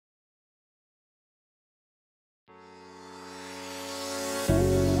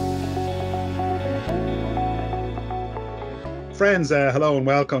Friends, hello and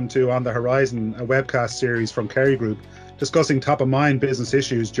welcome to On the Horizon, a webcast series from Kerry Group discussing top-of-mind business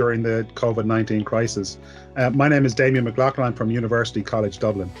issues during the COVID-19 crisis. My name is Damien McLaughlin. I'm from University College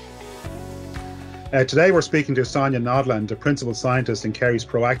Dublin. Today we're speaking to Sonja Nodland, a principal scientist in Kerry's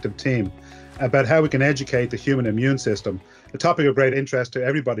proactive team, about how we can educate the human immune system, a topic of great interest to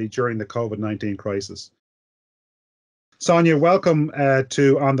everybody during the COVID-19 crisis. Sonja, welcome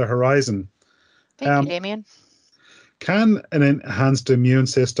to On the Horizon. Thank you, Damien. Can an enhanced immune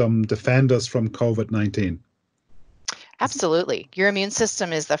system defend us from COVID-19? Absolutely. Your immune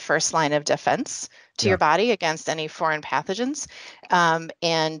system is the first line of defense to your body against any foreign pathogens.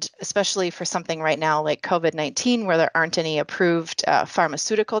 And especially for something right now like COVID-19, where there aren't any approved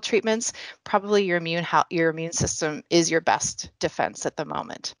pharmaceutical treatments, probably your immune system is your best defense at the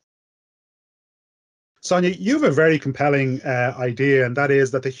moment. Sonja, you have a very compelling idea, and that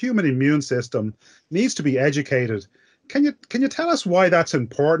is that the human immune system needs to be educated. Can you tell us why that's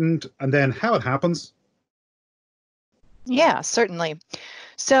important and then how it happens? Yeah, certainly.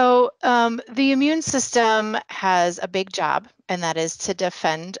 So the immune system has a big job, and that is to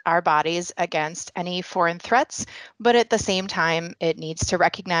defend our bodies against any foreign threats. But at the same time, it needs to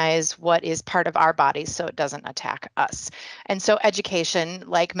recognize what is part of our bodies so it doesn't attack us. And so education,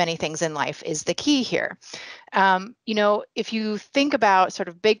 like many things in life, is the key here. If you think about sort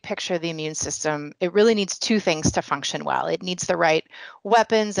of big picture of the immune system, it really needs two things to function well. It needs the right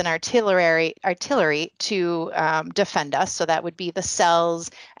weapons and artillery to defend us. So that would be the cells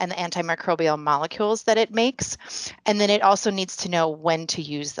and the antimicrobial molecules that it makes. And then it also needs to know when to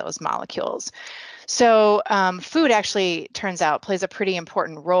use those molecules. So food actually turns out plays a pretty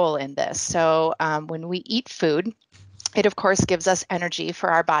important role in this. So when we eat food, it, of course, gives us energy for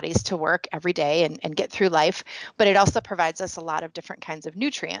our bodies to work every day and get through life, but it also provides us a lot of different kinds of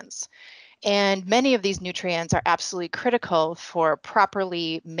nutrients. And many of these nutrients are absolutely critical for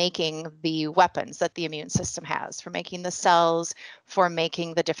properly making the weapons that the immune system has, for making the cells, for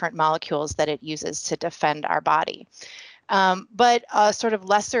making the different molecules that it uses to defend our body. But a sort of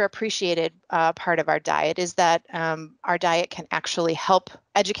lesser appreciated part of our diet is that our diet can actually help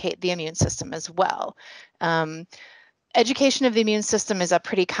educate the immune system as well. Education of the immune system is a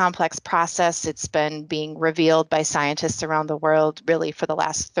pretty complex process. It's been being revealed by scientists around the world really for the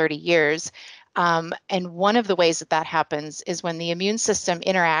last 30 years. And one of the ways that happens is when the immune system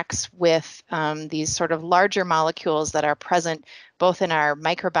interacts with these sort of larger molecules that are present both in our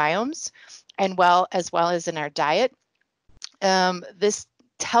microbiomes and as well as in our diet. This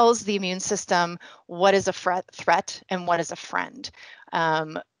tells the immune system what is a threat and what is a friend.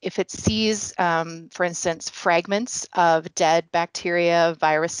 If it sees, for instance, fragments of dead bacteria,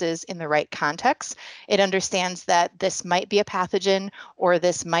 viruses in the right context, it understands that this might be a pathogen or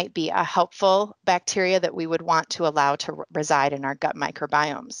this might be a helpful bacteria that we would want to allow to reside in our gut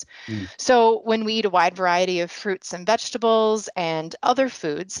microbiomes. So when we eat a wide variety of fruits and vegetables and other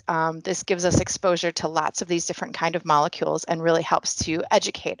foods, this gives us exposure to lots of these different kind of molecules and really helps to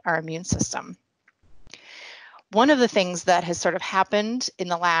educate our immune system. One of the things that has sort of happened in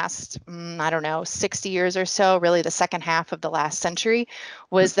the last, 60 years or so, really the second half of the last century,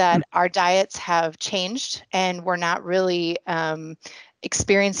 was that our diets have changed and we're not really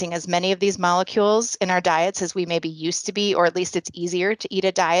experiencing as many of these molecules in our diets as we maybe used to be, or at least it's easier to eat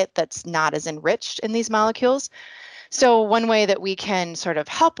a diet that's not as enriched in these molecules. So one way that we can sort of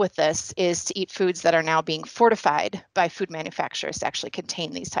help with this is to eat foods that are now being fortified by food manufacturers to actually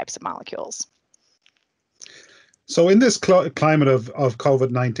contain these types of molecules. So in this climate of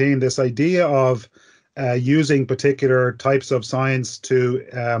COVID-19, this idea of using particular types of science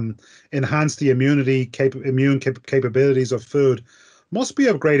to enhance the immune capabilities of food must be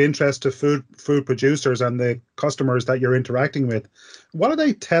of great interest to food producers and the customers that you're interacting with. What are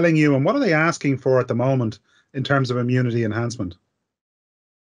they telling you and what are they asking for at the moment in terms of immunity enhancement?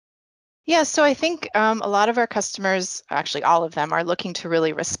 Yeah, so I think a lot of our customers, actually all of them, are looking to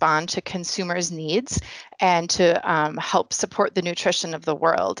really respond to consumers' needs and to help support the nutrition of the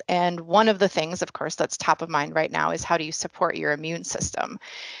world. And one of the things, of course, that's top of mind right now is how do you support your immune system?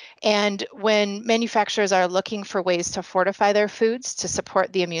 And when manufacturers are looking for ways to fortify their foods to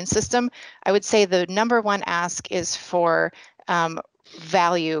support the immune system, I would say the number one ask is for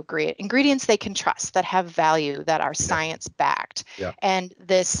value ingredients they can trust, that have value, that are science backed. And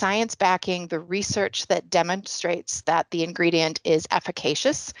the science backing, the research that demonstrates that the ingredient is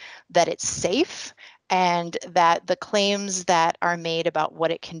efficacious, that it's safe, and that the claims that are made about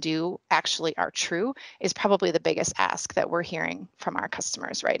what it can do actually are true is probably the biggest ask that we're hearing from our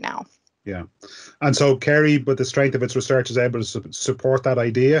customers right now. Yeah. And so Kerry, with the strength of its research, is able to support that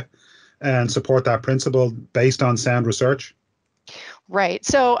idea and support that principle based on sound research? Right.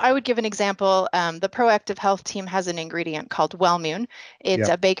 So I would give an example. The Proactive Health team has an ingredient called Wellmune. It's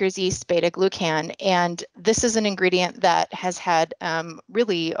Yeah, a baker's yeast beta-glucan, and this is an ingredient that has had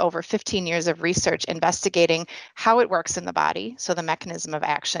really over 15 years of research investigating how it works in the body, so the mechanism of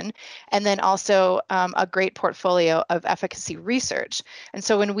action, and then also a great portfolio of efficacy research. And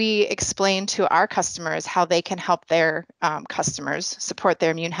so when we explain to our customers how they can help their customers support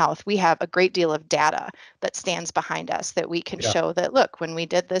their immune health, we have a great deal of data that stands behind us that we can yeah, show that, look, when we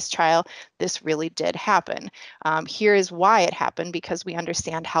did this trial, this really did happen. Here is why it happened, because we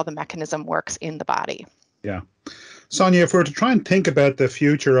understand how the mechanism works in the body. yeah. Sonja, if we were to try and think about the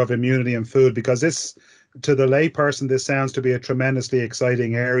future of immunity in food, because this, to the layperson, this sounds to be a tremendously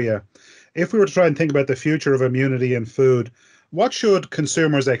exciting area. If we were to try and think about the future of immunity in food, what should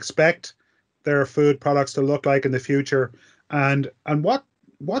consumers expect their food products to look like in the future, and what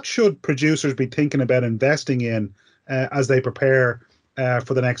should producers be thinking about investing in as they prepare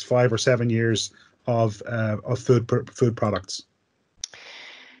for the next 5 or 7 years of food products?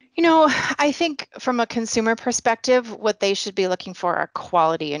 You know, I think from a consumer perspective, what they should be looking for are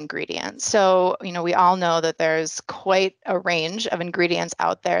quality ingredients. So, we all know that there's quite a range of ingredients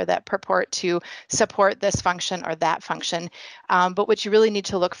out there that purport to support this function or that function. But what you really need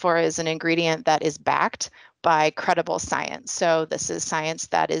to look for is an ingredient that is backed by credible science. So this is science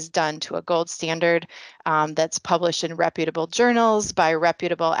that is done to a gold standard, that's published in reputable journals by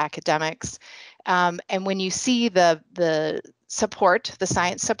reputable academics. And when you see the support, the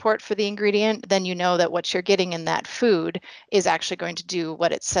science support for the ingredient, then you know that what you're getting in that food is actually going to do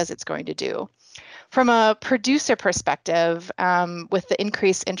what it says it's going to do. From a producer perspective, with the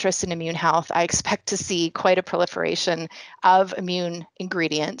increased interest in immune health, I expect to see quite a proliferation of immune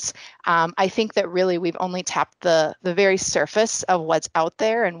ingredients. I think that really we've only tapped the very surface of what's out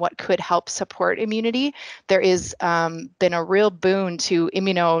there and what could help support immunity. There is been a real boon to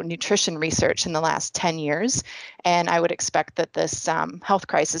immunonutrition research in the last 10 years, and I would expect that this health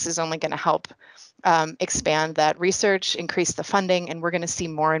crisis is only going to help expand that research, increase the funding, and we're going to see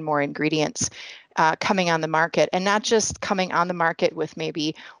more and more ingredients coming on the market, and not just coming on the market with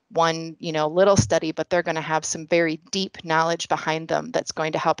maybe one, little study, but they're going to have some very deep knowledge behind them that's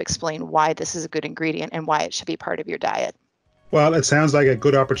going to help explain why this is a good ingredient and why it should be part of your diet. Well, it sounds like a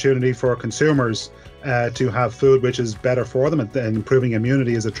good opportunity for consumers to have food which is better for them, and improving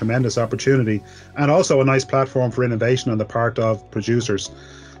immunity is a tremendous opportunity, and also a nice platform for innovation on the part of producers.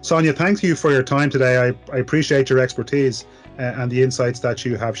 Sonja, thank you for your time today. I appreciate your expertise and the insights that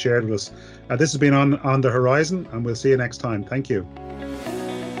you have shared with us. This has been on the Horizon, and we'll see you next time. Thank you.